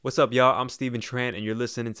What's up, y'all? I'm Steven Tran, and you're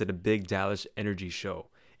listening to the Big Dallas Energy Show.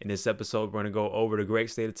 In this episode, we're going to go over the great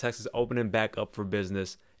state of Texas opening back up for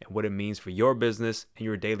business and what it means for your business and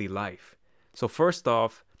your daily life. So, first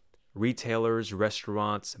off, retailers,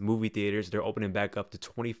 restaurants, movie theaters, they're opening back up to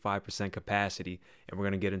 25% capacity, and we're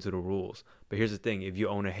going to get into the rules. But here's the thing: if you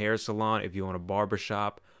own a hair salon, if you own a barber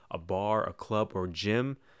shop, a bar, a club, or a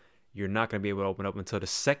gym, you're not going to be able to open up until the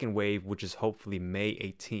second wave, which is hopefully May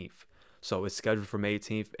 18th. So it's scheduled for May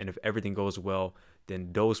 18th, and if everything goes well,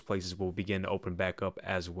 then those places will begin to open back up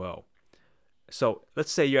as well. So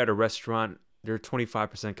let's say you're at a restaurant, they're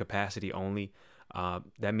 25% capacity only.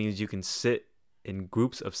 That means you can sit in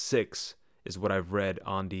groups of six, is what I've read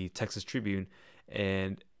on the Texas Tribune,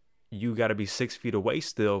 and you got to be 6 feet away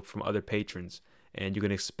still from other patrons. And you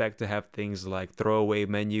can expect to have things like throwaway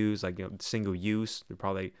menus, like single use. They're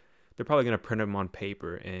probably going to print them on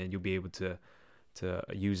paper, and you'll be able to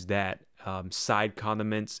use that. Side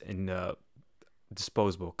condiments and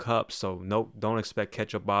disposable cups. So no, don't expect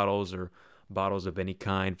ketchup bottles or bottles of any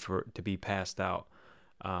kind to be passed out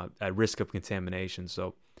at risk of contamination.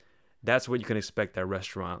 So that's what you can expect at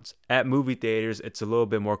restaurants. At movie theaters, it's a little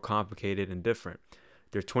bit more complicated and different.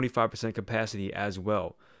 There's 25% capacity as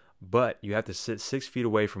well, but you have to sit 6 feet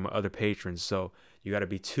away from other patrons. So you got to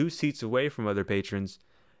be 2 seats away from other patrons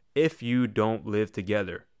if you don't live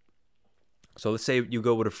together. So let's say you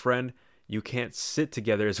go with a friend, you can't sit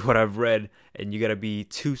together, is what I've read, and you got to be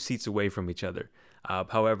 2 seats away from each other.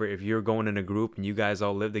 However, if you're going in a group and you guys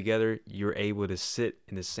all live together, you're able to sit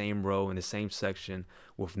in the same row, in the same section,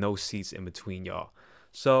 with no seats in between y'all.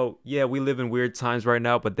 So, yeah, we live in weird times right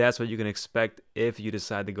now, but that's what you can expect if you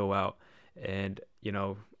decide to go out and,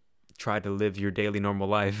 try to live your daily normal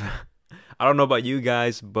life. I don't know about you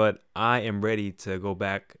guys, but I am ready to go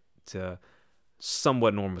back to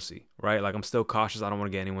somewhat normalcy, right? Like, I'm still cautious. I don't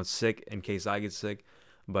want to get anyone sick in case I get sick,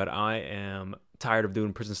 but I am tired of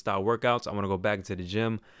doing prison style workouts. I want to go back into the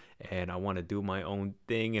gym and I want to do my own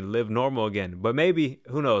thing and live normal again. But maybe,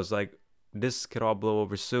 who knows, like, this could all blow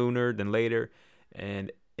over sooner than later.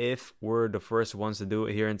 And if we're the first ones to do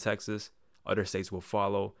it here in Texas, other states will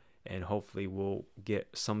follow, and hopefully we'll get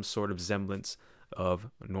some sort of semblance of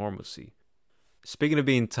normalcy. Speaking of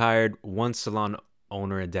being tired, one salon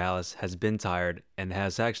owner in Dallas has been tired and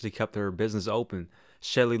has actually kept her business open.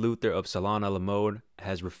 Shelly Luther of Salon a la Mode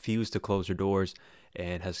has refused to close her doors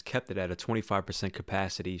and has kept it at a 25%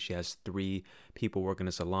 capacity. She has 3 people working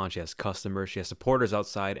the salon. She has customers. She has supporters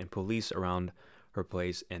outside and police around her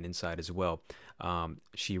place and inside as well.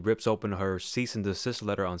 She rips open her cease and desist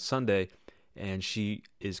letter on Sunday, and she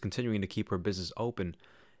is continuing to keep her business open.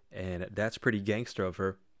 And that's pretty gangster of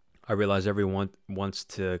her. I realize everyone wants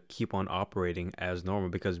to keep on operating as normal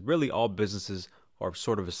because really all businesses are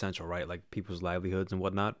sort of essential, right? Like people's livelihoods and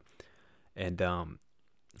whatnot. And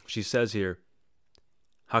she says here,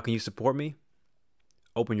 how can you support me?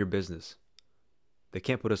 Open your business. They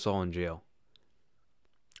can't put us all in jail.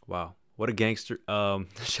 Wow. What a gangster.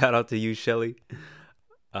 Shout out to you, Shelly.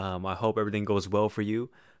 I hope everything goes well for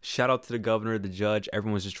you. Shout out to the governor, the judge.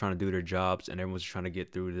 Everyone's just trying to do their jobs, and everyone's just trying to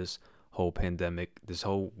get through this whole pandemic, this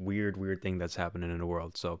whole weird thing that's happening in the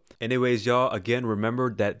world. So anyways, y'all, again,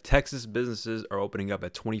 remember that Texas businesses are opening up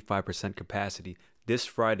at 25% capacity this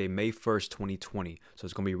Friday, May 1st, 2020. So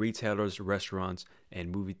it's going to be retailers, restaurants,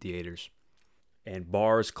 and movie theaters, and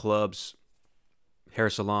bars, clubs, hair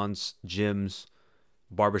salons, gyms,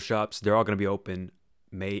 barbershops. They're all going to be open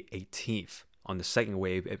May 18th on the second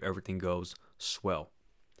wave if everything goes swell.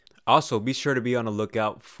 Also, be sure to be on the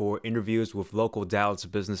lookout for interviews with local Dallas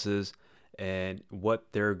businesses and what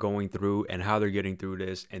they're going through and how they're getting through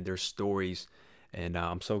this and their stories. And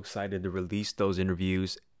I'm so excited to release those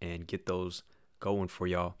interviews and get those going for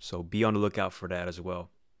y'all. So be on the lookout for that as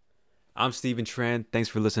well. I'm Steven Tran. Thanks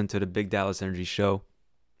for listening to the Big Dallas Energy Show.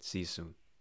 See you soon.